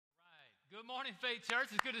Good morning, Faith Church.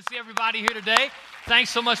 It's good to see everybody here today. Thanks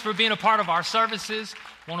so much for being a part of our services.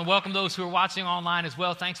 I want to welcome those who are watching online as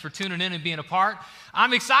well. Thanks for tuning in and being a part.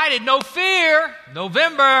 I'm excited. No fear.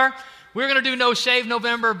 November. We're going to do No Shave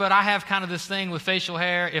November, but I have kind of this thing with facial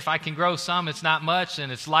hair. If I can grow some, it's not much,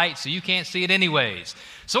 and it's light, so you can't see it anyways.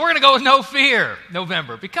 So we're going to go with No Fear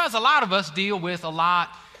November, because a lot of us deal with a lot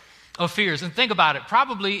of fears. And think about it.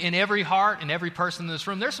 Probably in every heart and every person in this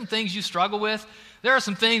room, there's some things you struggle with. There are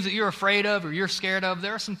some things that you're afraid of or you're scared of.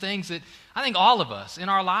 There are some things that I think all of us in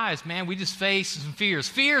our lives, man, we just face some fears.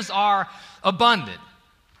 Fears are abundant.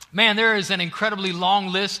 Man, there is an incredibly long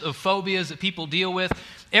list of phobias that people deal with.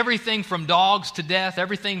 Everything from dogs to death,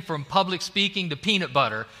 everything from public speaking to peanut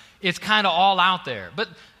butter. It's kind of all out there. But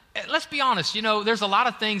let's be honest, there's a lot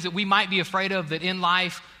of things that we might be afraid of that in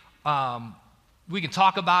life, we can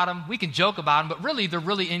talk about them, we can joke about them, but really, they're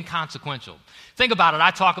really inconsequential. Think about it.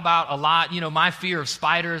 I talk about a lot, my fear of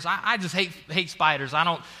spiders. I just hate spiders. I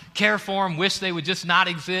don't care for them, wish they would just not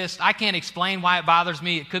exist. I can't explain why it bothers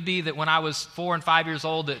me. It could be that when I was 4 and 5 years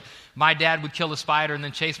old that my dad would kill a spider and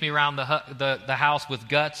then chase me around the house with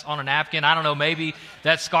guts on a napkin. I don't know, maybe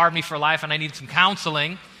that scarred me for life and I need some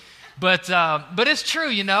counseling. But it's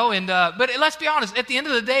true, but let's be honest. At the end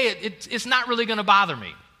of the day, it's not really going to bother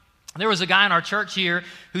me. There was a guy in our church here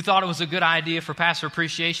who thought it was a good idea for Pastor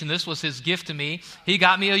Appreciation. This was his gift to me. He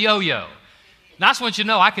got me a yo-yo. Now, I just want you to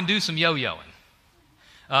know I can do some yo-yoing.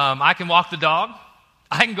 I can walk the dog.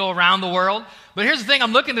 I can go around the world. But here's the thing.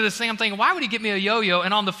 I'm looking at this thing. I'm thinking, why would he get me a yo-yo?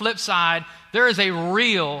 And on the flip side, there is a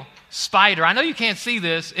real spider. I know you can't see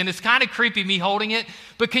this, and it's kind of creepy me holding it.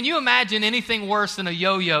 But can you imagine anything worse than a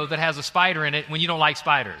yo-yo that has a spider in it when you don't like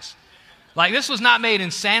spiders? Like, this was not made in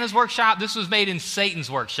Santa's workshop. This was made in Satan's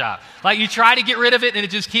workshop. Like, you try to get rid of it, and it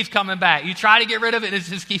just keeps coming back. You try to get rid of it, and it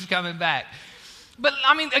just keeps coming back. But,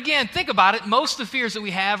 again, think about it. Most of the fears that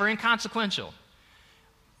we have are inconsequential.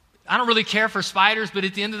 I don't really care for spiders, but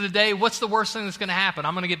at the end of the day, what's the worst thing that's going to happen?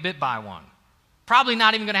 I'm going to get bit by one. Probably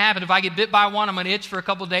not even going to happen. If I get bit by one, I'm going to itch for a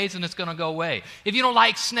couple of days, and it's going to go away. If you don't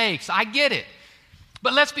like snakes, I get it.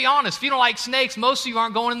 But let's be honest. If you don't like snakes, most of you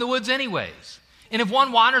aren't going in the woods anyways. And if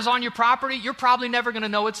one wanders on your property, you're probably never going to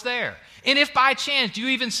know it's there. And if by chance you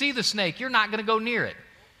even see the snake, you're not going to go near it.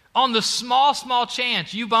 On the small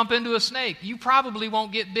chance you bump into a snake, you probably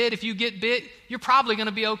won't get bit. If you get bit, you're probably going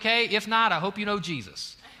to be okay. If not, I hope you know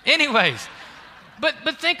Jesus. Anyways, but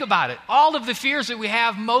think about it. All of the fears that we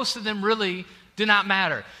have, most of them really do not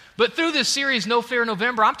matter. But through this series, No Fear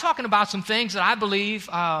November, I'm talking about some things that I believe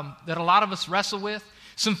that a lot of us wrestle with.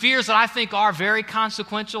 Some fears that I think are very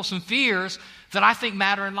consequential. Some fears that I think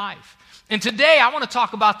matter in life. And today I want to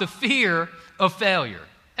talk about the fear of failure.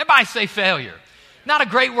 Everybody say failure. Not a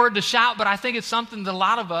great word to shout, but I think it's something that a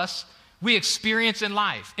lot of us, we experience in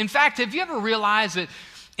life. In fact, have you ever realized that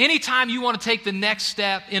anytime you want to take the next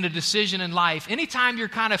step in a decision in life, anytime you're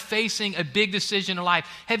kind of facing a big decision in life,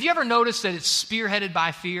 have you ever noticed that it's spearheaded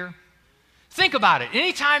by fear? Think about it.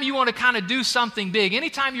 Anytime you want to kind of do something big,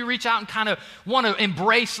 anytime you reach out and kind of want to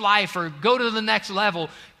embrace life or go to the next level,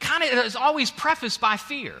 kind of is always prefaced by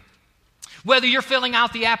fear. Whether you're filling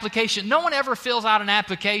out the application, no one ever fills out an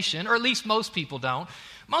application, or at least most people don't.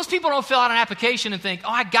 Most people don't fill out an application and think,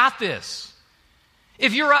 "Oh, I got this."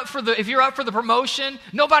 If you're up for the promotion,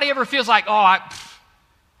 nobody ever feels like,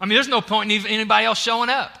 there's no point in anybody else showing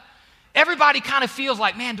up. Everybody kind of feels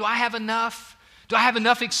like, "Man, do I have enough? Do I have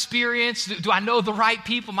enough experience? Do I know the right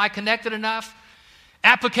people? Am I connected enough?"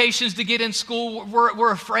 Applications to get in school,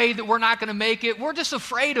 we're afraid that we're not going to make it. We're just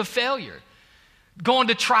afraid of failure. Going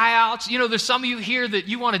to tryouts. There's some of you here that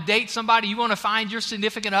you want to date somebody, you want to find your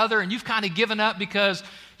significant other, and you've kind of given up because,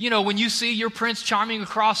 when you see your Prince Charming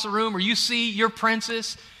across the room or you see your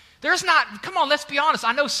princess, come on, let's be honest.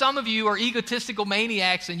 I know some of you are egotistical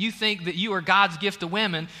maniacs and you think that you are God's gift to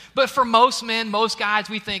women, but for most men, most guys,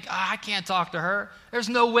 we think, I can't talk to her. There's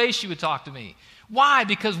no way she would talk to me. Why?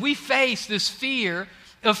 Because we face this fear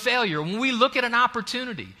of failure. When we look at an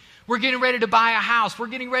opportunity, we're getting ready to buy a house. We're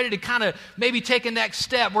getting ready to kind of maybe take a next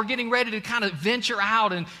step. We're getting ready to kind of venture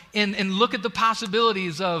out and look at the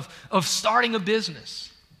possibilities of starting a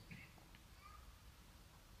business,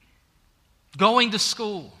 going to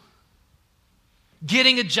school,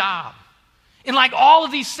 getting a job. And like all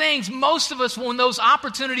of these things, most of us, when those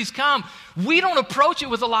opportunities come, we don't approach it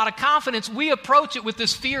with a lot of confidence. We approach it with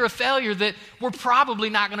this fear of failure that we're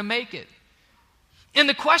probably not going to make it. And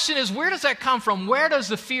the question is, where does that come from? Where does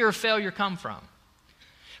the fear of failure come from?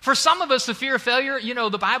 For some of us, the fear of failure,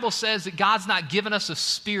 the Bible says that God's not given us a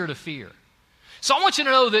spirit of fear. So I want you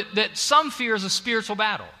to know that some fear is a spiritual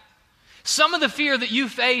battle. Some of the fear that you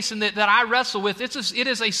face and that I wrestle with, it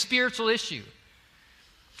is a spiritual issue.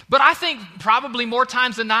 But I think probably more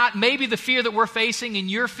times than not, maybe the fear that we're facing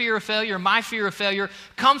and your fear of failure, my fear of failure,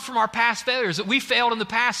 comes from our past failures, that we failed in the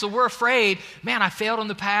past. So we're afraid, man, I failed in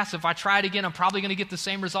the past. If I try it again, I'm probably going to get the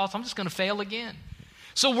same results. I'm just going to fail again.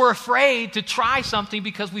 So we're afraid to try something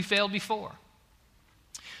because we failed before.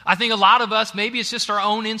 I think a lot of us, maybe it's just our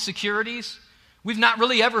own insecurities. We've not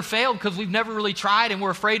really ever failed because we've never really tried, and we're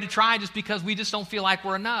afraid to try just because we just don't feel like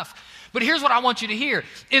we're enough. But here's what I want you to hear,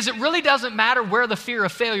 is it really doesn't matter where the fear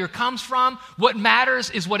of failure comes from. What matters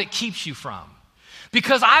is what it keeps you from.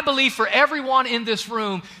 Because I believe for everyone in this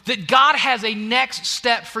room that God has a next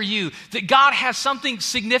step for you, that God has something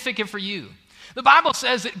significant for you. The Bible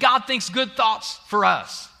says that God thinks good thoughts for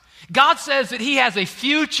us. God says that He has a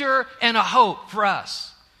future and a hope for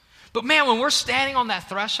us. But man, when we're standing on that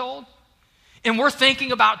threshold and we're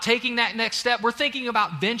thinking about taking that next step, we're thinking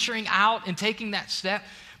about venturing out and taking that step,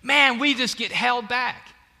 man, we just get held back.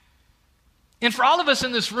 And for all of us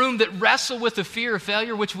in this room that wrestle with the fear of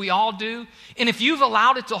failure, which we all do, and if you've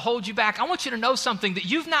allowed it to hold you back, I want you to know something, that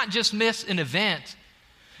you've not just missed an event.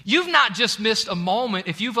 You've not just missed a moment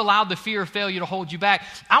if you've allowed the fear of failure to hold you back.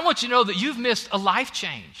 I want you to know that you've missed a life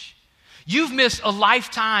change. You've missed a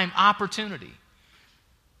lifetime opportunity.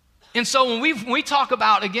 And so when we talk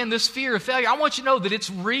about, again, this fear of failure, I want you to know that it's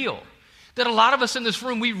real, that a lot of us in this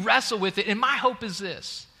room, we wrestle with it. And my hope is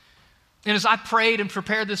this. And as I prayed and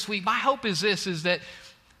prepared this week, my hope is this, is that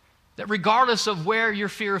regardless of where your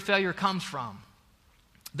fear of failure comes from,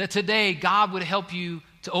 that today God would help you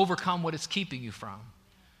to overcome what it's keeping you from.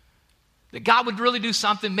 That God would really do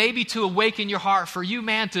something maybe to awaken your heart for you,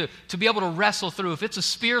 man, to be able to wrestle through. If it's a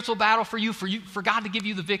spiritual battle for God to give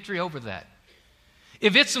you the victory over that.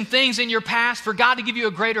 If it's some things in your past, for God to give you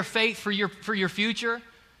a greater faith for your future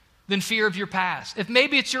than fear of your past. If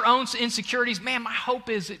maybe it's your own insecurities, man, my hope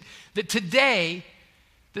is that today,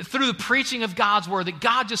 that through the preaching of God's word, that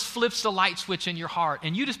God just flips the light switch in your heart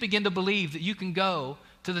and you just begin to believe that you can go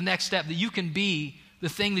to the next step, that you can be the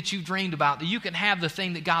thing that you've dreamed about, that you can have the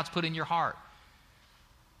thing that God's put in your heart.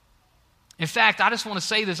 In fact, I just want to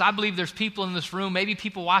say this. I believe there's people in this room, maybe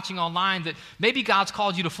people watching online, that maybe God's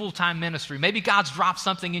called you to full-time ministry. Maybe God's dropped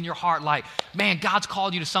something in your heart like, man, God's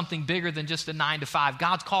called you to something bigger than just a 9-to-5.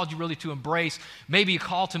 God's called you really to embrace maybe a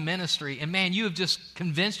call to ministry. And man, you have just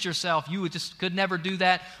convinced yourself you could never do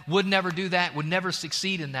that, would never do that, would never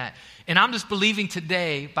succeed in that. And I'm just believing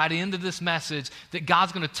today, by the end of this message, that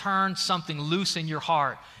God's going to turn something loose in your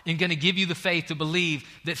heart and going to give you the faith to believe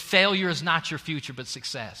that failure is not your future, but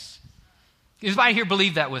success. Does anybody here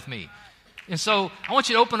believe that with me? And so I want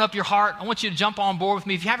you to open up your heart. I want you to jump on board with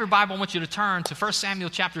me. If you have your Bible, I want you to turn to 1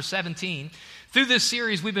 Samuel chapter 17. Through this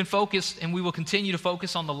series, we've been focused, and we will continue to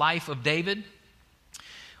focus on the life of David.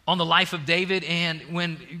 On the life of David. And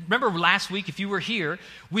remember last week, if you were here,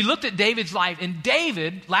 we looked at David's life. And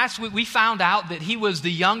David, last week, we found out that he was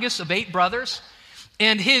the youngest of 8 brothers.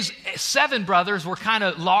 And his 7 brothers were kind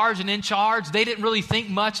of large and in charge. They didn't really think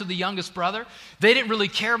much of the youngest brother. They didn't really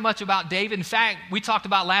care much about David. In fact, we talked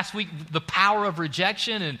about last week the power of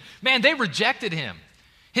rejection. And man, they rejected him.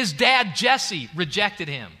 His dad, Jesse, rejected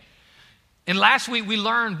him. And last week we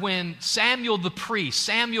learned when Samuel the priest,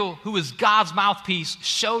 Samuel, who was God's mouthpiece,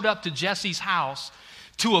 showed up to Jesse's house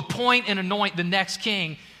to appoint and anoint the next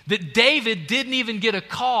king, that David didn't even get a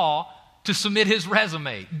call to submit his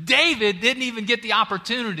resume. David didn't even get the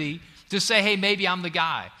opportunity to say, hey, maybe I'm the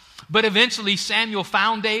guy. But eventually Samuel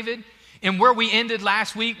found David, and where we ended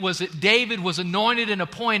last week was that David was anointed and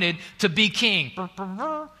appointed to be king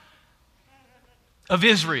of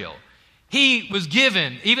Israel. He was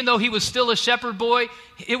given, even though he was still a shepherd boy,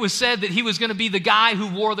 it was said that he was going to be the guy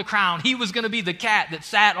who wore the crown. He was going to be the cat that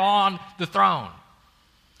sat on the throne.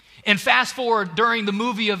 And fast forward during the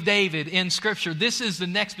movie of David in Scripture, this is the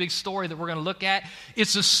next big story that we're going to look at.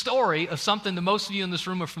 It's a story of something that most of you in this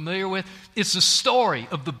room are familiar with. It's the story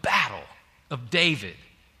of the battle of David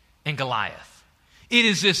and Goliath. It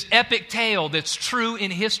is this epic tale that's true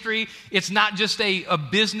in history. It's not just a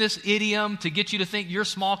business idiom to get you to think your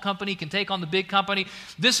small company can take on the big company.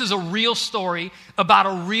 This is a real story about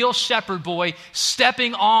a real shepherd boy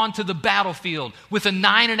stepping onto the battlefield with a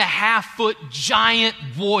 9.5-foot giant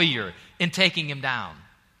warrior and taking him down.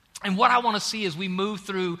 And what I want to see as we move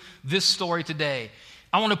through this story today,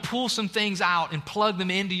 I want to pull some things out and plug them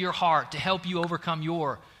into your heart to help you overcome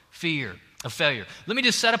your fear of failure. Let me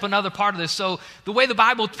just set up another part of this. So the way the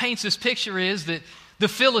Bible paints this picture is that the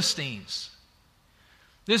Philistines,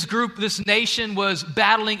 this group, this nation was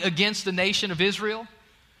battling against the nation of Israel.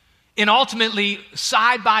 And ultimately,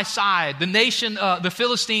 side by side, the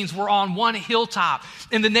Philistines were on one hilltop,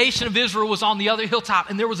 and the nation of Israel was on the other hilltop,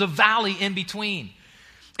 and there was a valley in between.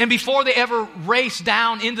 And before they ever raced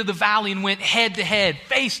down into the valley and went head to head,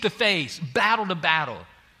 face to face, battle to battle,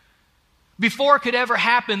 before it could ever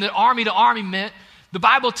happen that army to army meant, the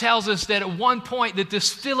Bible tells us that at one point that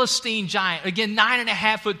this Philistine giant, again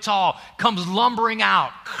 9.5 foot tall, comes lumbering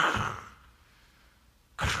out,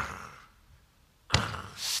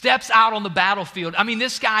 steps out on the battlefield. I mean,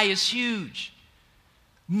 this guy is huge.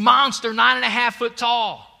 Monster, 9.5 foot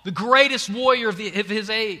tall, the greatest warrior of his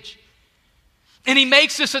age. And he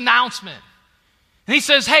makes this announcement. And he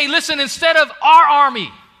says, hey, listen, instead of our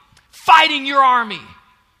army fighting your army,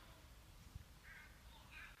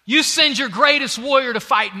 you send your greatest warrior to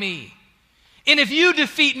fight me. And if you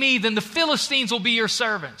defeat me, then the Philistines will be your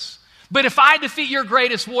servants. But if I defeat your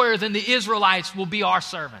greatest warrior, then the Israelites will be our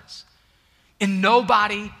servants. And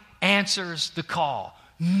nobody answers the call.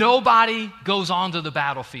 Nobody goes onto the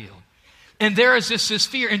battlefield. And there is this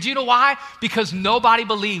fear. And do you know why? Because nobody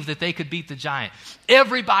believed that they could beat the giant.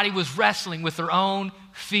 Everybody was wrestling with their own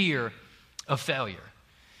fear of failure.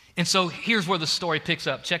 And so here's where the story picks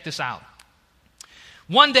up. Check this out.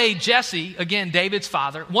 One day, Jesse, again, David's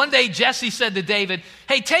father, one day Jesse said to David,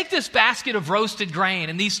 hey, take this basket of roasted grain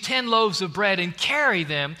and these 10 loaves of bread and carry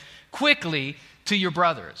them quickly to your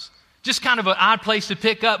brothers. Just kind of an odd place to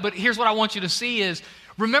pick up, but here's what I want you to see is,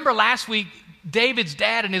 remember last week, David's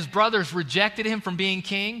dad and his brothers rejected him from being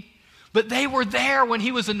king, but they were there when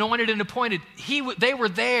he was anointed and appointed. They were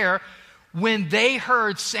there when they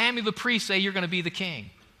heard Samuel the priest say, you're going to be the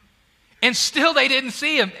king. And still they didn't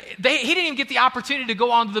see him. He didn't even get the opportunity to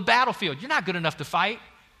go onto the battlefield. You're not good enough to fight.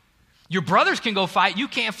 Your brothers can go fight. You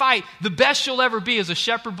can't fight. The best you'll ever be is a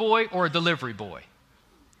shepherd boy or a delivery boy.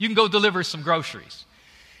 You can go deliver some groceries.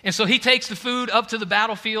 And so he takes the food up to the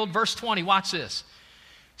battlefield. Verse 20, watch this.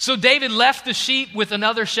 So David left the sheep with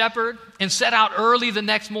another shepherd and set out early the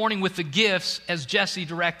next morning with the gifts as Jesse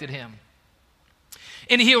directed him.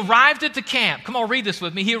 And he arrived at the camp. Come on, read this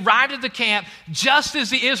with me. He arrived at the camp just as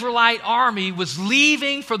the Israelite army was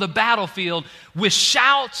leaving for the battlefield with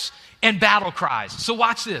shouts and battle cries. So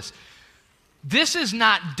watch this. This is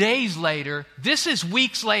not days later. This is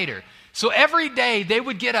weeks later. So every day they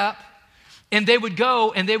would get up and they would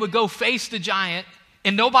go face the giant,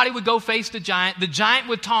 and nobody would go face the giant. The giant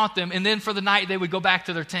would taunt them, and then for the night they would go back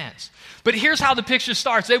to their tents. But here's how the picture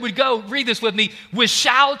starts. They would go, read this with me, with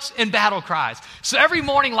shouts and battle cries. So every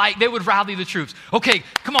morning light, they would rally the troops. Okay,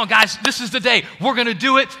 come on, guys, this is the day. We're going to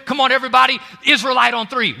do it. Come on, everybody. Israelite on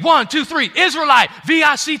 3. 1, 2, 3. Israelite.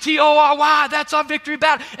 V-I-C-T-O-R-Y. That's our victory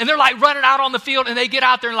battle. And they're like running out on the field, and they get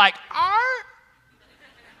out there and like, Arr!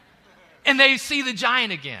 And they see the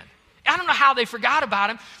giant again. I don't know how they forgot about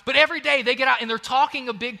him, but every day they get out and they're talking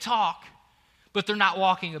a big talk, but they're not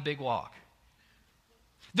walking a big walk.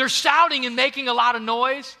 They're shouting and making a lot of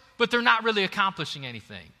noise, but they're not really accomplishing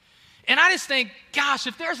anything. And I just think, gosh,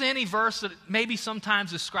 if there's any verse that maybe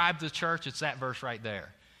sometimes describes the church, it's that verse right there.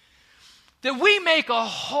 That we make a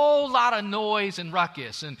whole lot of noise and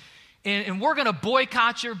ruckus, and we're going to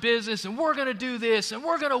boycott your business, and we're going to do this, and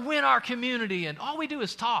we're going to win our community, and all we do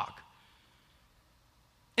is talk.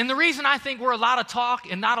 And the reason I think we're a lot of talk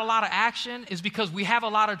and not a lot of action is because we have a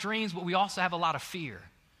lot of dreams, but we also have a lot of fear.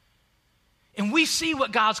 And we see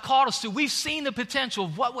what God's called us to. We've seen the potential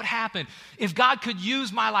of what would happen if God could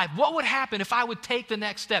use my life. What would happen if I would take the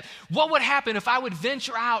next step? What would happen if I would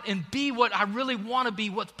venture out and be what I really want to be,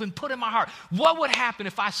 what's been put in my heart? What would happen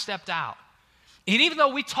if I stepped out? And even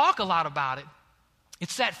though we talk a lot about it,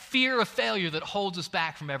 it's that fear of failure that holds us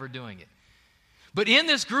back from ever doing it. But in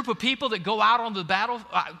this group of people that go out on the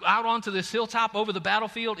out onto this hilltop over the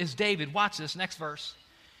battlefield is David. Watch this, next verse.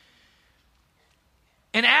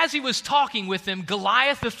 And as he was talking with them,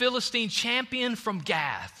 Goliath, the Philistine champion from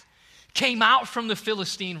Gath, came out from the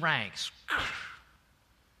Philistine ranks.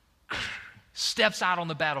 Steps out on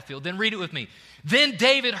the battlefield. Then read it with me. Then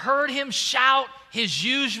David heard him shout his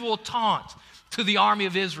usual taunt to the army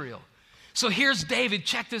of Israel. So here's David.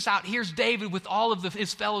 Check this out. Here's David with all of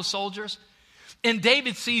his fellow soldiers. And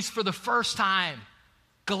David sees for the first time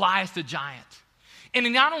Goliath the giant. And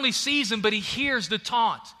he not only sees him, but he hears the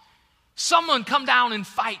taunt. Someone come down and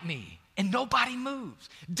fight me. And nobody moves.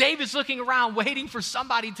 David's looking around waiting for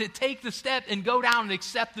somebody to take the step and go down and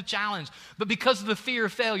accept the challenge. But because of the fear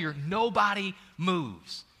of failure, nobody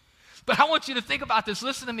moves. But I want you to think about this.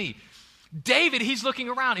 Listen to me. David, he's looking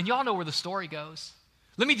around, and y'all know where the story goes.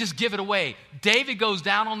 Let me just give it away. David goes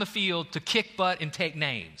down on the field to kick butt and take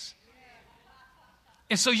names.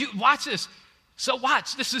 And so you watch this. So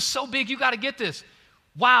watch. This is so big, you got to get this.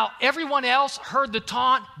 While everyone else heard the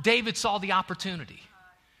taunt, David saw the opportunity.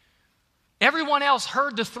 Everyone else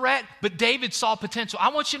heard the threat, but David saw potential. I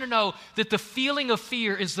want you to know that the feeling of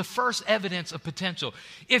fear is the first evidence of potential.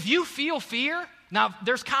 If you feel fear, now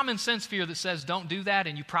there's common sense fear that says don't do that,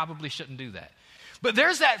 and you probably shouldn't do that. But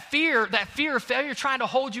there's that fear of failure trying to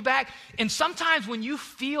hold you back. And sometimes when you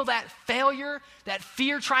feel that failure, that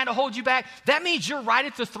fear trying to hold you back, that means you're right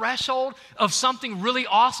at the threshold of something really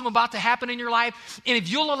awesome about to happen in your life. And if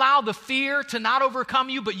you'll allow the fear to not overcome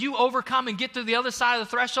you, but you overcome and get to the other side of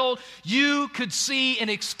the threshold, you could see and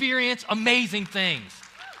experience amazing things.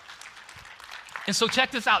 And so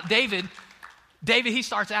check this out. David, he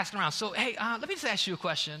starts asking around. So, hey, let me just ask you a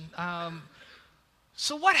question.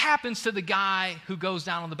 So what happens to the guy who goes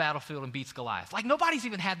down on the battlefield and beats Goliath? Like, nobody's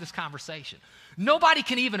even had this conversation. Nobody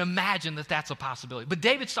can even imagine that that's a possibility. But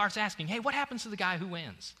David starts asking, hey, what happens to the guy who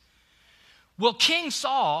wins? Well, King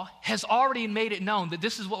Saul has already made it known that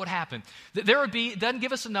this is what would happen. That there would be, it doesn't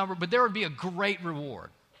give us a number, but there would be a great reward.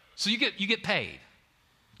 So you get paid.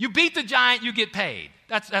 You beat the giant, you get paid.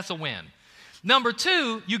 That's a win. Number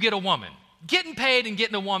two, you get a woman. Getting paid and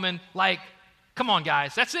getting a woman, like, come on,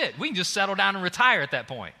 guys, that's it. We can just settle down and retire at that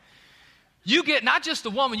point. You get not just a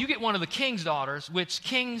woman, you get one of the king's daughters, which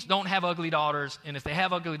kings don't have ugly daughters, and if they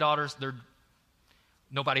have ugly daughters,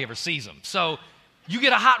 nobody ever sees them. So you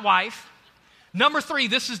get a hot wife. Number three,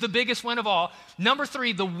 this is the biggest win of all. Number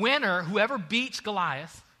three, the winner, whoever beats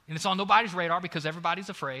Goliath, and it's on nobody's radar because everybody's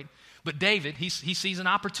afraid, but David, he sees an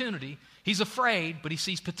opportunity. He's afraid, but he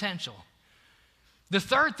sees potential. The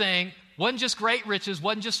third thing wasn't just great riches,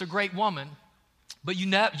 wasn't just a great woman, but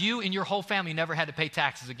you and your whole family never had to pay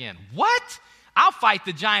taxes again. What? I'll fight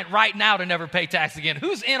the giant right now to never pay taxes again.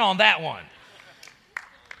 Who's in on that one?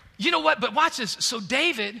 You know what? But watch this. So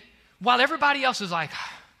David, while everybody else is like,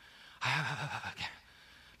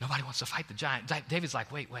 nobody wants to fight the giant, David's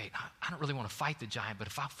like, wait, I don't really want to fight the giant, but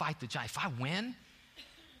if I fight the giant, if I win,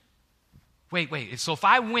 wait. So if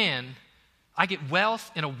I win, I get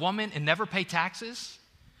wealth and a woman and never pay taxes?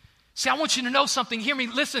 See, I want you to know something. Hear me.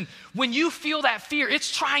 Listen, when you feel that fear,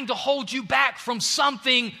 it's trying to hold you back from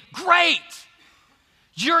something great.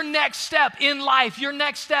 Your next step in life, your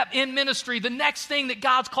next step in ministry, the next thing that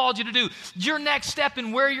God's called you to do, your next step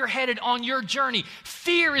in where you're headed on your journey.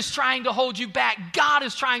 Fear is trying to hold you back. God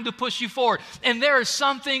is trying to push you forward. And there is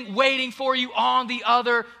something waiting for you on the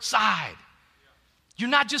other side. You're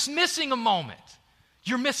not just missing a moment.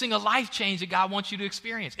 You're missing a life change that God wants you to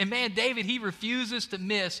experience. And man, David, he refuses to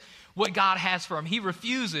miss what God has for him. He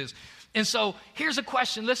refuses. And so here's a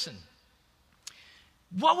question. Listen,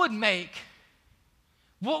 what would make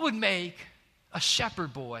a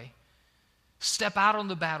shepherd boy step out on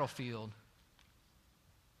the battlefield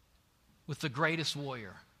with the greatest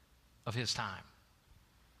warrior of his time?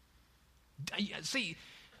 See,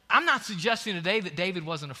 I'm not suggesting today that David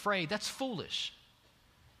wasn't afraid. That's foolish.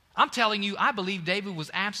 I'm telling you, I believe David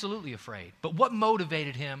was absolutely afraid. But what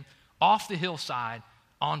motivated him off the hillside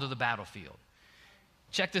onto the battlefield?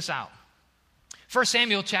 Check this out. 1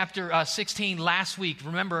 Samuel chapter 16 last week.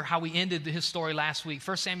 Remember how we ended his story last week.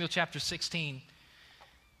 1 Samuel chapter 16.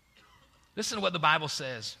 Listen to what the Bible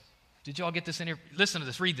says. Did you all get this in here? Listen to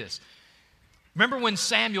this. Read this. Remember when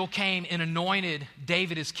Samuel came and anointed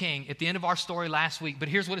David as king at the end of our story last week? But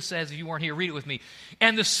here's what it says if you weren't here. Read it with me.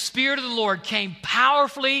 And the Spirit of the Lord came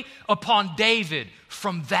powerfully upon David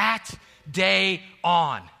from that day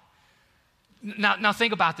on. Now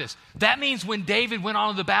think about this. That means when David went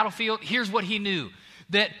onto the battlefield, here's what he knew.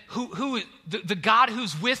 That the God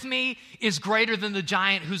who's with me is greater than the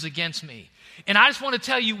giant who's against me. And I just want to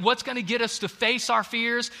tell you what's going to get us to face our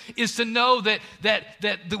fears is to know that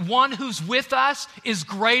the one who's with us is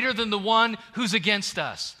greater than the one who's against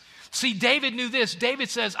us. See, David knew this. David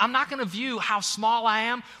says, I'm not going to view how small I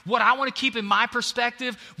am. What I want to keep in my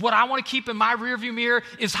perspective, what I want to keep in my rearview mirror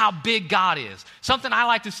is how big God is. Something I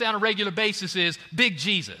like to say on a regular basis is big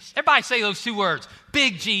Jesus. Everybody say those two words,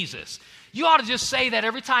 big Jesus. You ought to just say that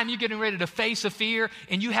every time you're getting ready to face a fear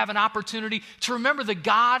and you have an opportunity to remember the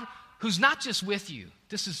God who's not just with you.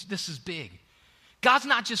 This is big. God's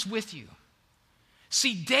not just with you.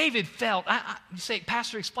 See, David felt, you say,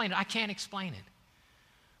 Pastor, explain it. I can't explain it.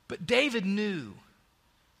 But David knew,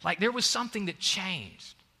 like there was something that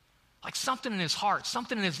changed. Like something in his heart,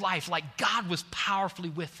 something in his life, like God was powerfully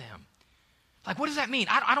with him. Like, what does that mean?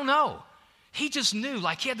 I don't know. He just knew,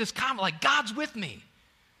 like he had this comment, like God's with me.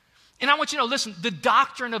 And I want you to know, listen, the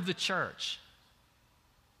doctrine of the church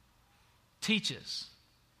teaches.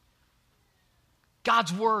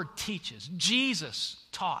 God's word teaches. Jesus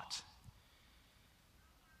taught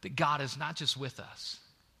that God is not just with us,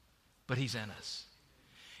 but he's in us.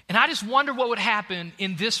 And I just wonder what would happen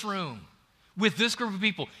in this room with this group of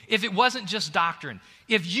people if it wasn't just doctrine?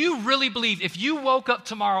 If you really believed, if you woke up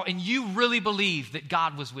tomorrow and you really believed that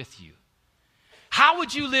God was with you, how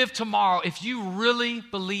would you live tomorrow if you really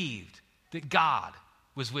believed that God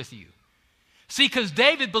was with you? See, because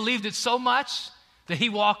David believed it so much that he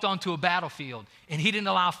walked onto a battlefield and he didn't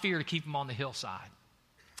allow fear to keep him on the hillside.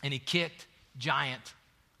 And he kicked giant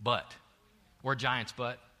butt, or giant's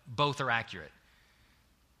butt. Both are accurate.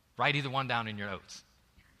 Write either one down in your notes.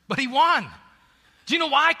 But he won. Do you know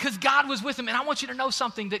why? Because God was with him. And I want you to know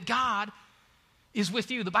something, that God is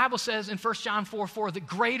with you. The Bible says in 1 John 4:4 that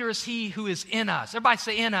greater is he who is in us. Everybody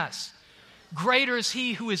say in us. Greater is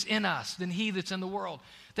he who is in us than he that's in the world.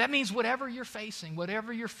 That means whatever you're facing,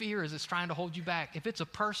 whatever your fear is that's trying to hold you back, if it's a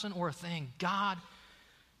person or a thing, God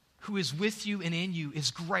who is with you and in you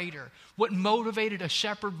is greater. What motivated a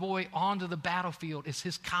shepherd boy onto the battlefield is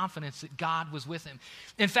his confidence that God was with him.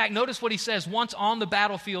 In fact, notice what he says. Once on the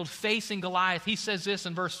battlefield facing Goliath, he says this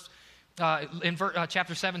in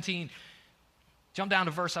chapter 17. Jump down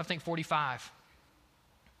to verse, I think, 45.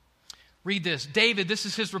 Read this. David, this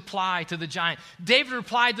is his reply to the giant. David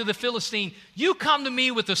replied to the Philistine, "You come to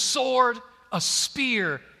me with a sword, a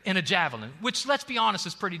spear, and a javelin," which, let's be honest,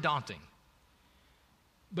 is pretty daunting.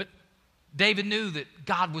 But David knew that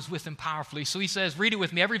God was with him powerfully. So he says, read it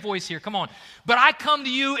with me, every voice here, come on. "But I come to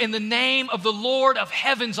you in the name of the Lord of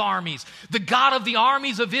heaven's armies, the God of the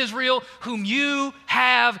armies of Israel, whom you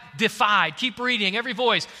have defied." Keep reading, every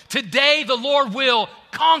voice. "Today the Lord will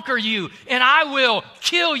conquer you, and I will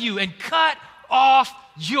kill you and cut off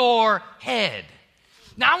your head."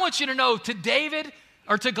 Now I want you to know, to David,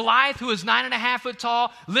 or to Goliath, who is 9.5 feet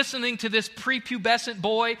tall, listening to this prepubescent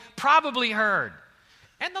boy, probably heard,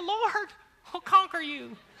 "And the Lord will conquer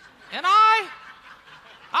you. And I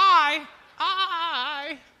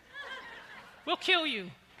will kill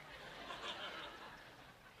you."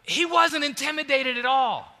 He wasn't intimidated at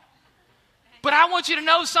all. But I want you to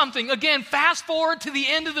know something. Again, fast forward to the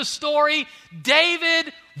end of the story.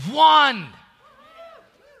 David won.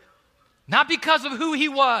 Not because of who he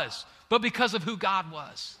was, but because of who God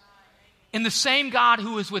was. And the same God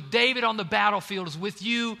who was with David on the battlefield is with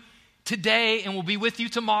you today and will be with you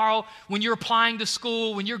tomorrow when you're applying to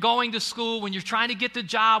school, when you're going to school, when you're trying to get the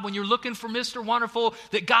job, when you're looking for Mr. Wonderful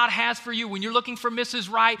that God has for you, when you're looking for Mrs.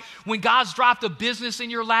 Right, when God's dropped a business in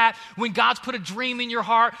your lap, when God's put a dream in your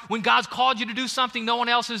heart, when God's called you to do something no one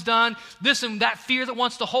else has done. Listen, that fear that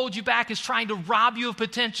wants to hold you back is trying to rob you of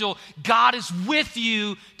potential. God is with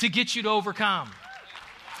you to get you to overcome.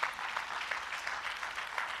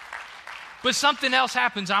 But something else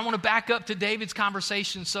happens. I want to back up to David's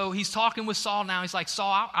conversation. So he's talking with Saul now. He's like,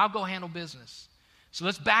 "Saul, I'll go handle business." So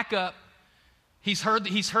let's back up. He's heard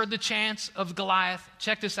the chants of Goliath.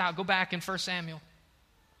 Check this out. Go back in 1 Samuel.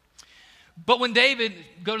 But when David,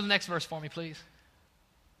 go to the next verse for me, please.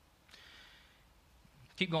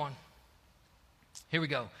 Keep going. Here we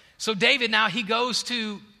go. So David now, he goes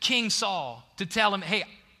to King Saul to tell him, "Hey,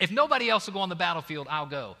 if nobody else will go on the battlefield, I'll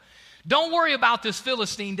go. Don't worry about this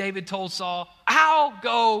Philistine," David told Saul. "I'll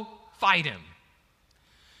go fight him."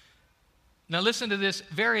 Now listen to this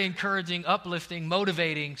very encouraging, uplifting,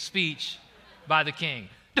 motivating speech by the king.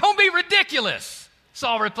 "Don't be ridiculous,"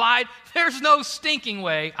 Saul replied. "There's no stinking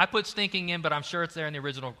way." I put stinking in, but I'm sure it's there in the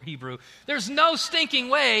original Hebrew. "There's no stinking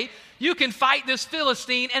way you can fight this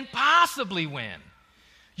Philistine and possibly win.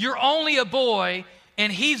 You're only a boy,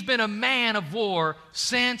 and he's been a man of war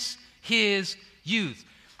since his youth."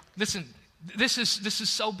 Listen, this is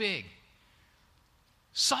so big.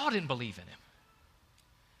 Saul didn't believe in him.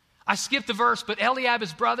 I skipped the verse, but Eliab,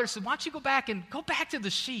 his brother, said, "Why don't you go back to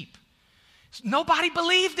the sheep?" Nobody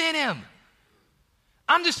believed in him.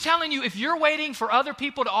 I'm just telling you, if you're waiting for other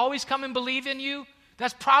people to always come and believe in you,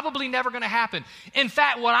 that's probably never going to happen. In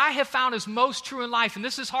fact, what I have found is most true in life, and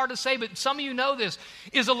this is hard to say, but some of you know this,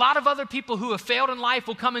 is a lot of other people who have failed in life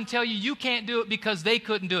will come and tell you you can't do it because they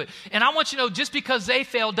couldn't do it. And I want you to know, just because they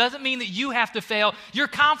failed doesn't mean that you have to fail. Your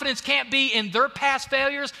confidence can't be in their past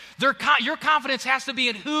failures. Your confidence has to be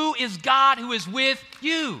in who is God who is with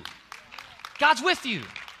you. God's with you.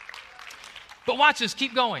 But watch this,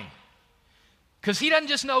 keep going. Because he doesn't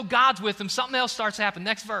just know God's with him, something else starts to happen.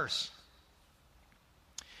 Next verse.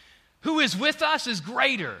 "Who is with us is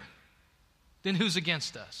greater than who's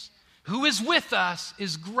against us." Who is with us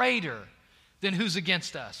is greater than who's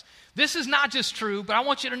against us. This is not just true, but I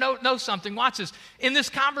want you to know something. Watch this. In this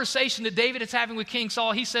conversation that David is having with King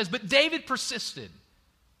Saul, he says, "But David persisted."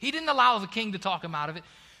 He didn't allow the king to talk him out of it.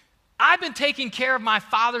 "I've been taking care of my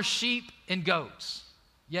father's sheep and goats."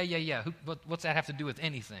 Yeah. What's that have to do with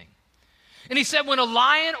anything? And he said, "When a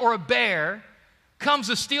lion or a bear comes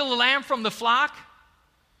to steal a lamb from the flock,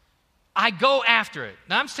 I go after it.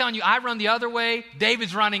 Now I'm just telling you, I run the other way.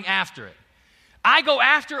 David's running after it. I go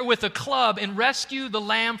after it with a club and rescue the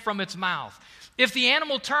lamb from its mouth. If the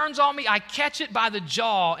animal turns on me, I catch it by the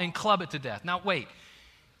jaw and club it to death. Now wait.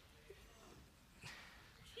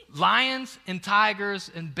 Lions and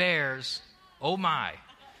tigers and bears, oh my.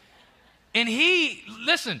 And he's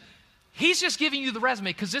just giving you the resume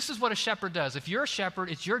because this is what a shepherd does. If you're a shepherd,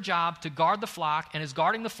 it's your job to guard the flock, and as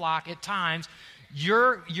guarding the flock, at times,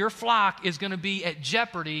 your flock is going to be at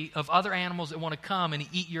jeopardy of other animals that want to come and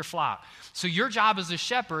eat your flock. So your job as a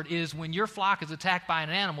shepherd is when your flock is attacked by an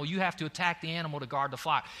animal, you have to attack the animal to guard the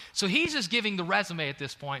flock. So he's just giving the resume at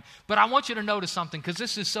this point. But I want you to notice something because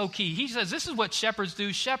this is so key. He says this is what shepherds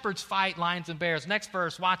do. Shepherds fight lions and bears. Next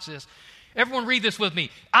verse, watch this. Everyone read this with me.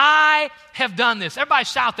 I have done this. Everybody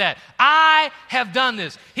shout that. I have done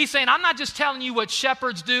this. He's saying, I'm not just telling you what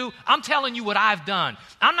shepherds do. I'm telling you what I've done.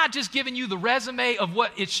 I'm not just giving you the resume of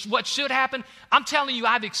what should happen. I'm telling you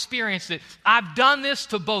I've experienced it. I've done this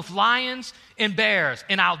to both lions and bears,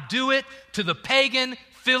 and I'll do it to the pagan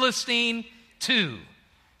Philistine too,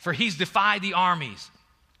 for he's defied the armies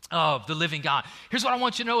of the living God. Here's what I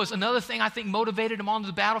want you to know is another thing I think motivated him onto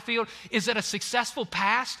the battlefield is that a successful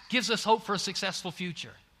past gives us hope for a successful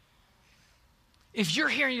future. If you're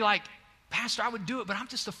here and you're like, Pastor, I would do it, but I'm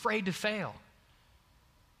just afraid to fail.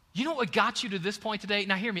 You know what got you to this point today?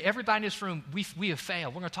 Now hear me, everybody in this room, we have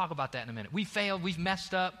failed. We're going to talk about that in a minute. We failed, we've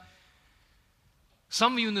messed up.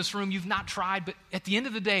 Some of you in this room, you've not tried, but at the end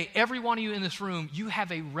of the day, every one of you in this room, you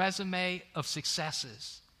have a resume of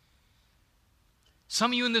successes.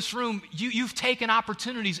 Some of you in this room, you've taken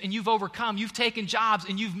opportunities and you've overcome. You've taken jobs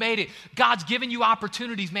and you've made it. God's given you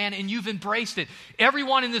opportunities, man, and you've embraced it.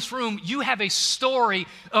 Everyone in this room, you have a story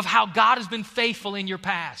of how God has been faithful in your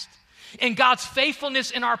past. And God's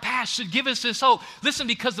faithfulness in our past should give us this hope. Listen,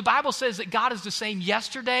 because the Bible says that God is the same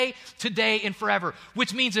yesterday, today, and forever.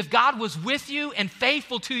 Which means if God was with you and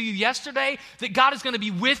faithful to you yesterday, that God is going to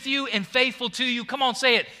be with you and faithful to you. Come on,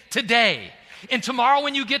 say it, today. And tomorrow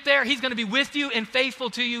when you get there, he's going to be with you and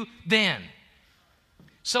faithful to you then.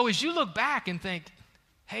 So as you look back and think,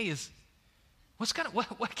 hey,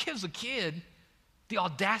 what gives a kid the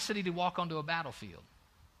audacity to walk onto a battlefield?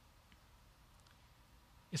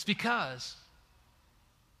 It's because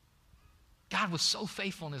God was so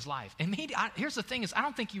faithful in his life. And here's the thing is, I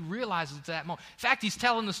don't think he realizes it at that moment. In fact, he's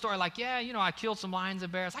telling the story like, yeah, I killed some lions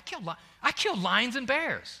and bears. I killed lions and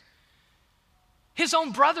bears. His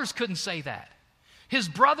own brothers couldn't say that. His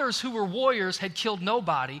brothers who were warriors had killed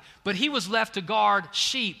nobody, but he was left to guard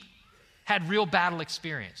sheep, had real battle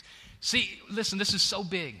experience. See, listen, this is so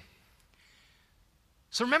big.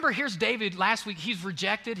 So remember, here's David last week. He's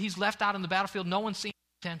rejected. He's left out on the battlefield. No one's seen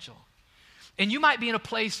potential. And you might be in a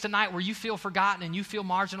place tonight where you feel forgotten and you feel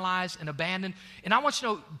marginalized and abandoned. And I want you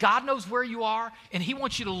to know, God knows where you are, and he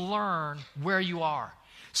wants you to learn where you are.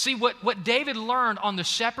 See, what David learned on the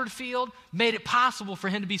shepherd field made it possible for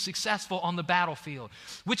him to be successful on the battlefield,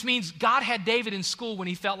 which means God had David in school when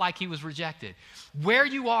he felt like he was rejected. Where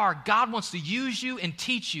you are, God wants to use you and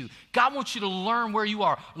teach you. God wants you to learn where you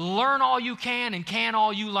are. Learn all you can and can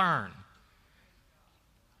all you learn.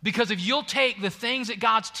 Because if you'll take the things that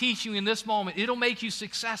God's teaching you in this moment, it'll make you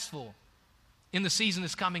successful in the season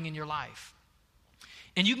that's coming in your life.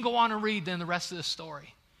 And you can go on and read then the rest of this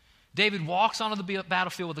story. David walks onto the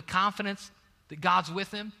battlefield with the confidence that God's with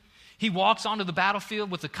him. He walks onto the battlefield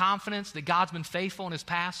with the confidence that God's been faithful in his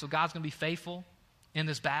past, so God's going to be faithful in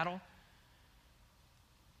this battle.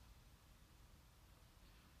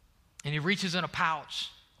 And he reaches in a pouch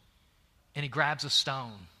and he grabs a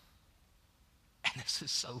stone. And this is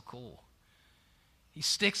so cool. He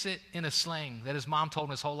sticks it in a sling that his mom told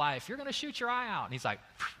him his whole life, you're going to shoot your eye out. And he's like,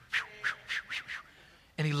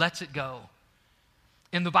 and he lets it go.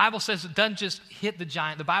 And the Bible says it doesn't just hit the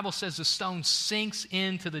giant. The Bible says the stone sinks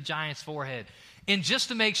into the giant's forehead. And just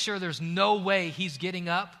to make sure there's no way he's getting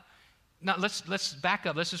up, now let's back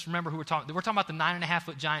up. Let's just remember who we're talking. We're talking about the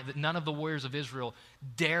 9.5-foot giant that none of the warriors of Israel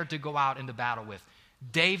dared to go out into battle with.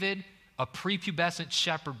 David, a prepubescent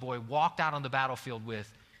shepherd boy, walked out on the battlefield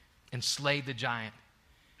with and slayed the giant.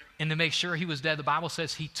 And to make sure he was dead, the Bible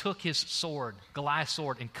says he took his sword, Goliath's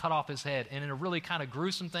sword, and cut off his head. And in a really kind of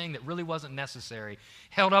gruesome thing that really wasn't necessary,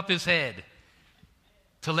 held up his head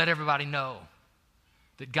to let everybody know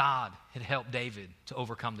that God had helped David to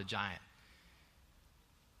overcome the giant.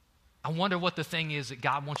 I wonder what the thing is that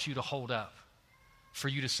God wants you to hold up for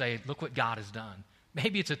you to say, look what God has done.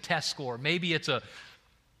 Maybe it's a test score. Maybe it's a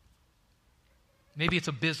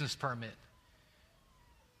business permit.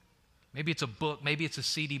 Maybe it's a book, maybe it's a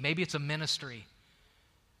CD, maybe it's a ministry.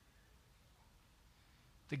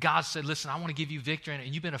 That God said, listen, I want to give you victory in it,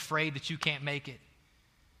 and you've been afraid that you can't make it.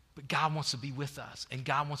 But God wants to be with us, and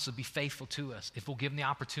God wants to be faithful to us if we'll give him the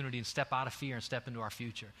opportunity and step out of fear and step into our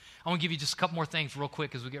future. I want to give you just a couple more things real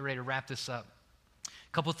quick as we get ready to wrap this up.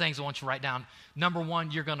 A couple of things I want you to write down. Number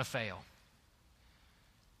one, you're going to fail.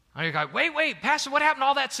 And you're like, wait, Pastor, what happened to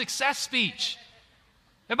all that success speech?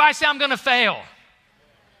 Everybody say, I'm going to fail.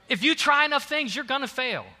 If you try enough things, you're going to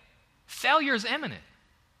fail. Failure is imminent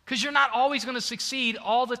because you're not always going to succeed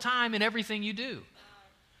all the time in everything you do.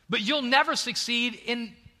 But you'll never succeed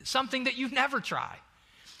in something that you've never tried.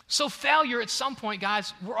 So failure at some point,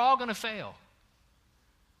 guys, we're all going to fail.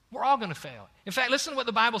 We're all going to fail. In fact, listen to what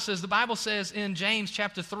the Bible says. The Bible says in James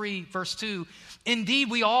chapter 3, verse 2, indeed,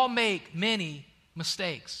 we all make many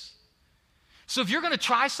mistakes. So if you're going to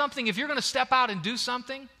try something, if you're going to step out and do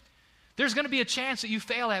something, there's going to be a chance that you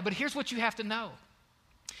fail at. But here's what you have to know,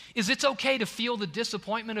 is it's okay to feel the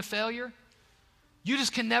disappointment of failure. You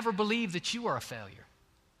just can never believe that you are a failure.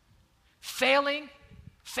 Failing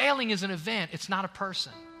is an event. It's not a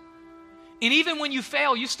person. And even when you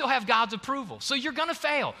fail, you still have God's approval. So you're going to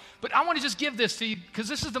fail. But I want to just give this to you because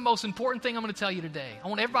this is the most important thing I'm going to tell you today. I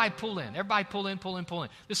want everybody to pull in. Everybody pull in.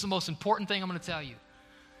 This is the most important thing I'm going to tell you.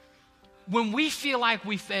 When we feel like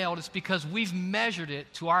we failed, it's because we've measured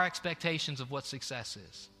it to our expectations of what success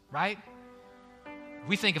is, right?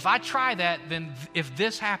 We think if I try that, then if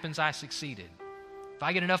this happens, I succeeded. If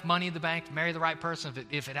I get enough money in the bank to marry the right person,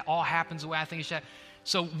 if it all happens the way I think it should.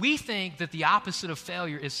 So we think that the opposite of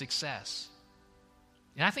failure is success.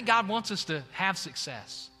 And I think God wants us to have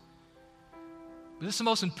success. But this is the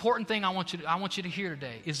most important thing I want you to hear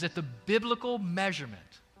today, is that the biblical measure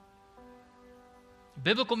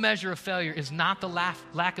of failure is not the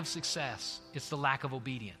lack of success, it's the lack of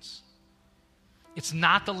obedience. It's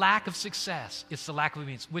not the lack of success, it's the lack of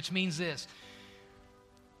obedience, which means this.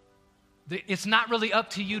 It's not really up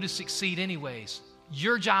to you to succeed anyways.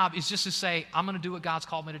 Your job is just to say, I'm going to do what God's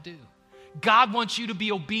called me to do. God wants you to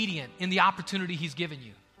be obedient in the opportunity he's given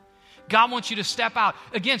you. God wants you to step out.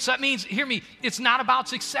 Again, so that means, hear me, it's not about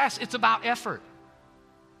success, it's about effort.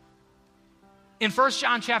 In 1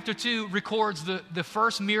 John chapter 2 records the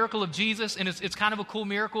first miracle of Jesus, and it's kind of a cool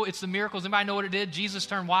miracle. It's the miracles. Anybody know what it did? Jesus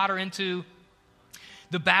turned water into,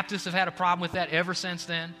 the Baptists have had a problem with that ever since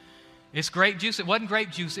then. It's grape juice. It wasn't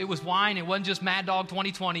grape juice. It was wine. It wasn't just Mad Dog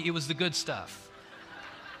 2020. It was the good stuff.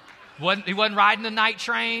 He wasn't riding the night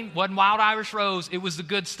train. Wasn't Wild Irish Rose. It was the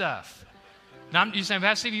good stuff. Now, you're saying,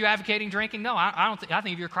 Pastor Steve, are you advocating drinking? No, I don't. I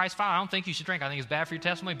think if you're a Christ follower, I don't think you should drink. I think it's bad for your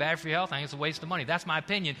testimony, bad for your health. I think it's a waste of money. That's my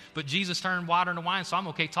opinion. But Jesus turned water into wine, so I'm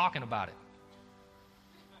okay talking about it.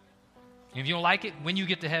 And if you don't like it, when you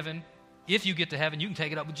get to heaven, if you get to heaven, you can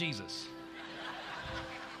take it up with Jesus.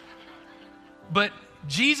 But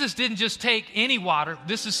Jesus didn't just take any water.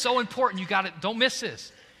 This is so important. Don't miss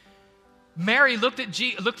this. Mary looked at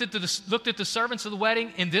the servants of the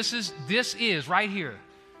wedding, and this is right here.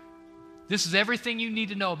 This is everything you need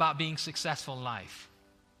to know about being successful in life.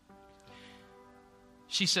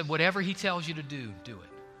 She said, whatever he tells you to do, do it.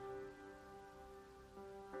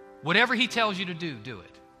 Whatever he tells you to do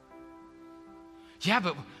it. Yeah,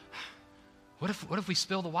 but what if we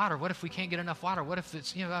spill the water? What if we can't get enough water? What if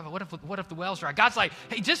what if the well's dry? God's like,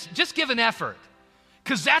 hey, just give an effort.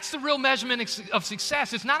 Because that's the real measurement of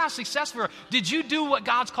success. It's not how successful you are. Did you do what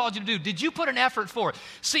God's called you to do? Did you put an effort for it?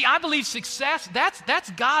 See, I believe success, that's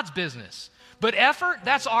God's business. But effort,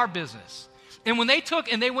 that's our business. And when they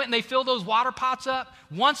went and they filled those water pots up,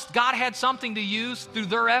 once God had something to use through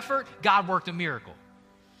their effort, God worked a miracle.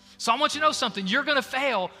 So I want you to know something. You're going to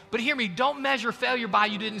fail, but hear me, don't measure failure by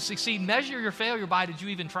you didn't succeed. Measure your failure by did you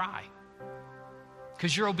even try?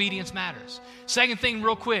 Because your obedience matters. Second thing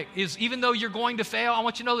real quick is even though you're going to fail, I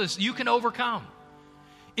want you to know this, you can overcome.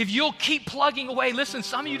 If you'll keep plugging away, listen,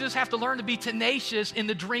 some of you just have to learn to be tenacious in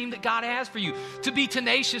the dream that God has for you, to be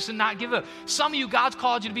tenacious and not give up. Some of you, God's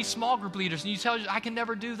called you to be small group leaders, and you tell you, I can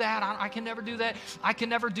never do that, I can never do that, I can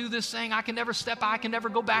never do this thing, I can never step out, I can never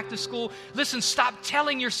go back to school. Listen, stop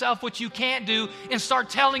telling yourself what you can't do and start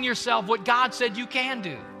telling yourself what God said you can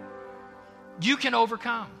do. You can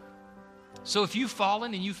overcome. So if you've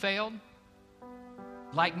fallen and you failed,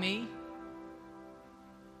 like me,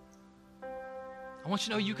 I want you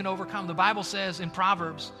to know you can overcome. The Bible says in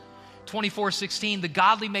Proverbs 24:16, the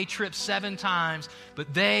godly may trip 7 times,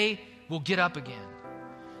 but they will get up again.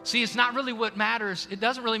 See, it's not really what matters. It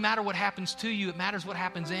doesn't really matter what happens to you. It matters what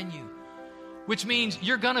happens in you, which means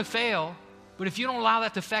you're going to fail, but if you don't allow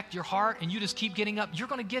that to affect your heart and you just keep getting up, you're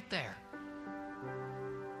going to get there.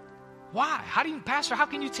 Why? Pastor, how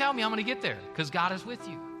can you tell me I'm going to get there? Because God is with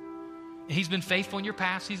you. And He's been faithful in your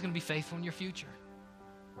past. He's going to be faithful in your future.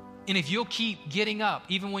 And if you'll keep getting up,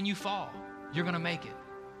 even when you fall, you're going to make it.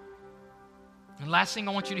 And the last thing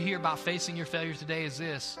I want you to hear about facing your failures today is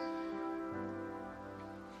this,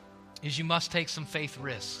 is you must take some faith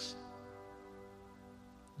risks.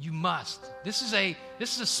 You must. This is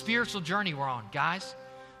a spiritual journey we're on, guys.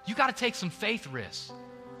 You got to take some faith risks.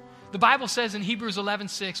 The Bible says in Hebrews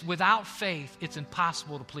 11:6, without faith, it's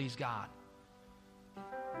impossible to please God.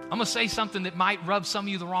 I'm going to say something that might rub some of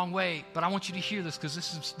you the wrong way, but I want you to hear this because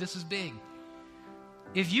this is big.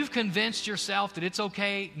 If you've convinced yourself that it's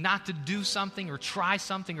okay not to do something or try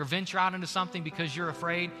something or venture out into something because you're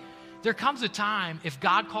afraid, there comes a time, if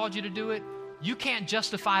God called you to do it, you can't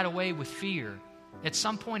justify it away with fear. At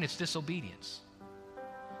some point, it's disobedience.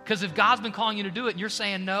 Because if God's been calling you to do it and you're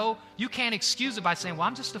saying no, you can't excuse it by saying, well,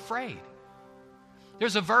 I'm just afraid.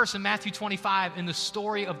 There's a verse in Matthew 25 in the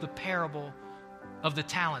story of the parable of the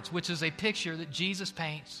talents, which is a picture that Jesus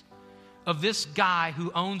paints of this guy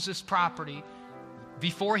who owns this property.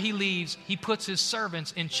 Before he leaves, he puts his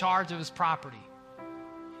servants in charge of his property.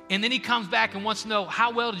 And then he comes back and wants to know,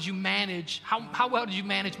 how well did you manage my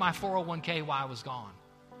 401k while I was gone?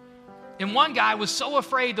 And one guy was so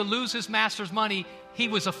afraid to lose his master's money, he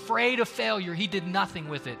was afraid of failure. He did nothing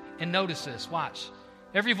with it. And notice this, watch.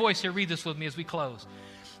 Every voice here, read this with me as we close.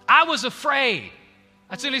 I was afraid.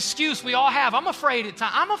 That's an excuse we all have. I'm afraid at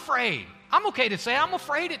times. I'm afraid. I'm okay to say I'm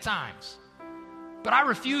afraid at times. But I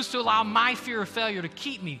refuse to allow my fear of failure to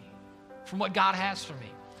keep me from what God has for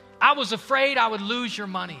me. I was afraid I would lose your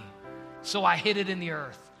money, so I hid it in the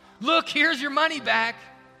earth. Look, here's your money back.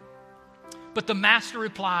 But the master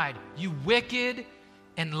replied, you wicked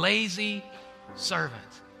and lazy servant.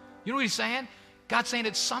 You know what he's saying? God's saying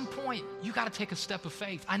at some point, you got to take a step of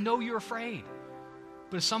faith. I know you're afraid,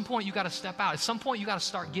 but at some point, you got to step out. At some point, you got to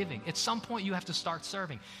start giving. At some point, you have to start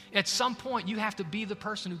serving. At some point, you have to be the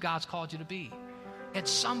person who God's called you to be. At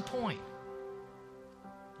some point,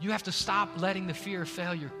 you have to stop letting the fear of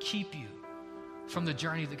failure keep you from the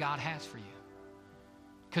journey that God has for you.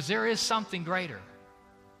 Because there is something greater.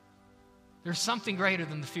 There's something greater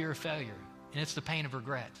than the fear of failure, and it's the pain of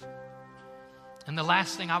regret. And the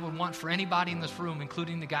last thing I would want for anybody in this room,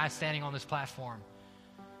 including the guy standing on this platform,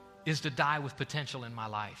 is to die with potential in my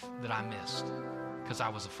life that I missed because I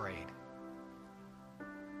was afraid.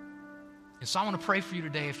 And so I want to pray for you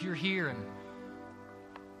today. If you're here and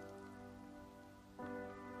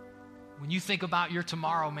when you think about your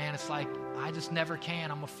tomorrow, man, it's like, I just never can.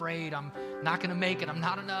 I'm afraid. I'm not going to make it. I'm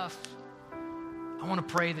not enough. I want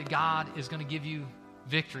to pray that God is going to give you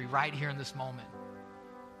victory right here in this moment.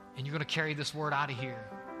 And you're going to carry this word out of here.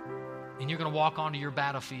 And you're going to walk onto your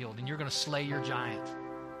battlefield. And you're going to slay your giant.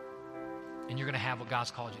 And you're going to have what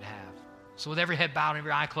God's called you to have. So with every head bowed and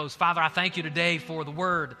every eye closed, Father, I thank you today for the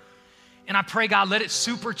word. And I pray, God, let it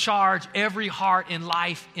supercharge every heart and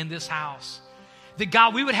life in this house. That,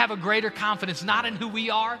 God, we would have a greater confidence, not in who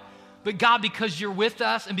we are, but, God, because you're with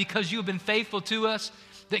us and because you have been faithful to us,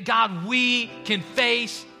 that, God, we can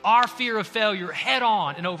face our fear of failure head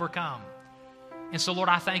on and overcome. And so, Lord,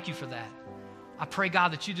 I thank you for that. I pray,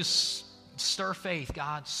 God, that you just stir faith,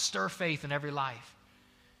 God, stir faith in every life.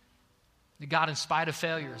 That, God, in spite of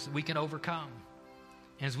failures, that we can overcome.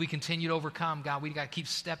 And as we continue to overcome, God, we got to keep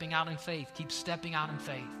stepping out in faith, keep stepping out in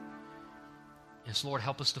faith. And so, Lord,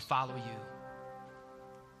 help us to follow you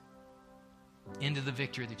into the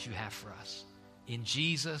victory that you have for us. In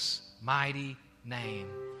Jesus' mighty name.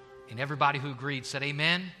 And everybody who agreed said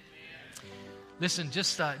amen. Listen,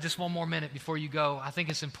 just one more minute before you go. I think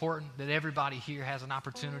it's important that everybody here has an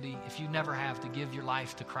opportunity, if you never have, to give your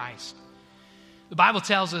life to Christ. The Bible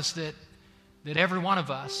tells us that every one of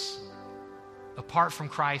us, apart from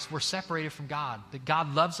Christ, we're separated from God. That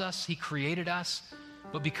God loves us, He created us,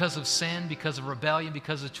 but because of sin, because of rebellion,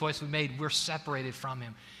 because of the choice we made, we're separated from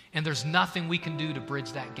Him. And there's nothing we can do to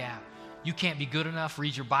bridge that gap. You can't be good enough,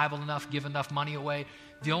 read your Bible enough, give enough money away.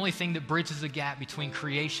 The only thing that bridges the gap between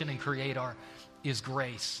creation and creator is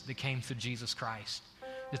grace that came through Jesus Christ.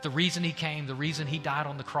 That the reason He came, the reason He died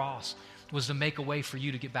on the cross was to make a way for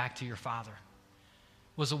you to get back to your Father.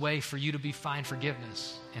 Was a way for you to find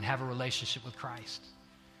forgiveness and have a relationship with Christ.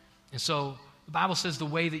 And so the Bible says the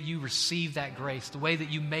way that you receive that grace, the way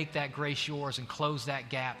that you make that grace yours and close that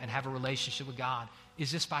gap and have a relationship with God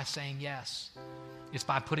is just by saying yes. It's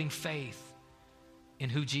by putting faith in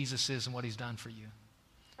who Jesus is and what He's done for you.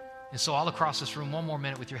 And so all across this room, one more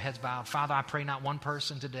minute with your heads bowed. Father, I pray not one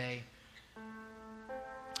person today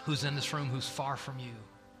who's in this room who's far from you.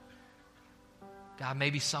 God,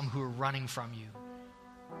 maybe some who are running from you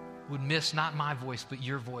would miss not my voice, but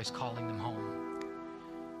your voice calling them home.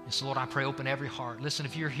 And so, Lord, I pray open every heart. Listen,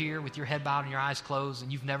 if you're here with your head bowed and your eyes closed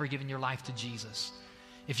and you've never given your life to Jesus,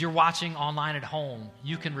 If you're watching online at home,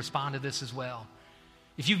 you can respond to this as well.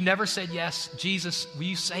 If you've never said yes, Jesus, will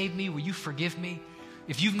you save me? Will you forgive me?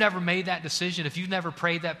 If you've never made that decision, if you've never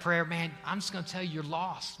prayed that prayer, man, I'm just going to tell you, you're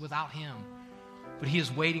lost without him. But he is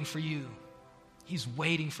waiting for you. He's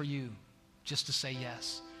waiting for you just to say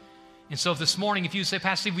yes. And so if this morning, if you say,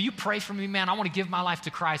 Pastor Steve, will you pray for me, man? I want to give my life to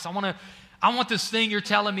Christ. I want this thing you're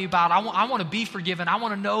telling me about. I want to be forgiven. I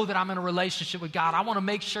want to know that I'm in a relationship with God. I want to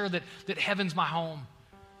make sure that heaven's my home.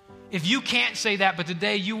 If you can't say that, but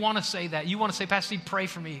today you want to say that, you want to say, Pastor Steve, pray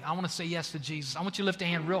for me. I want to say yes to Jesus. I want you to lift a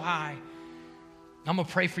hand real high. I'm going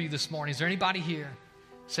to pray for you this morning. Is there anybody here?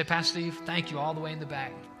 Say, Pastor Steve, thank you, all the way in the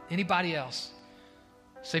back. Anybody else?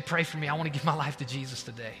 Say, pray for me. I want to give my life to Jesus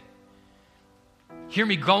today. Hear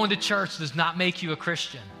me, going to church does not make you a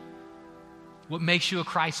Christian. What makes you a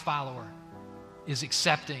Christ follower is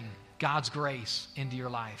accepting God's grace into your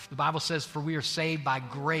life. The Bible says, for we are saved by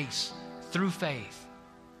grace through faith.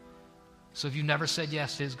 So if you've never said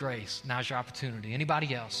yes to his grace, now's your opportunity.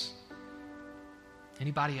 Anybody else?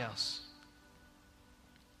 Anybody else?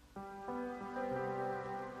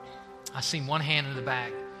 I seen one hand in the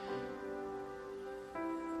back.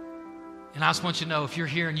 And I just want you to know, if you're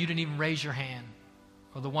here and you didn't even raise your hand,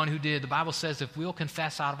 or the one who did, the Bible says if we'll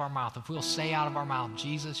confess out of our mouth, if we'll say out of our mouth,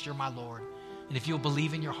 Jesus, you're my Lord, and if you'll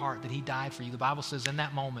believe in your heart that he died for you, the Bible says in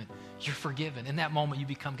that moment, you're forgiven. In that moment, you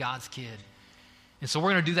become God's kid. And so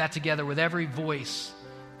we're going to do that together with every voice.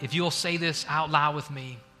 If you'll say this out loud with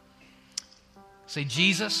me, say,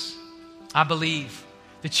 Jesus, I believe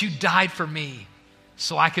that you died for me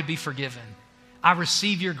so I could be forgiven. I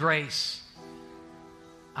receive your grace.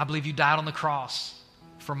 I believe you died on the cross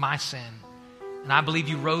for my sin. And I believe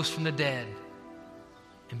you rose from the dead.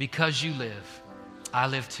 And because you live, I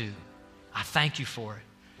live too. I thank you for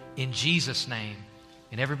it. In Jesus' name.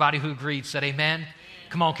 And everybody who agreed said amen.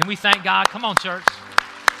 Come on, can we thank God? Come on, church.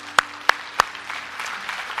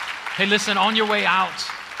 Hey, listen, on your way out,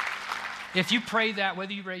 if you pray that,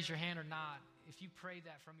 whether you raise your hand or not, if you pray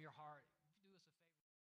that from your heart,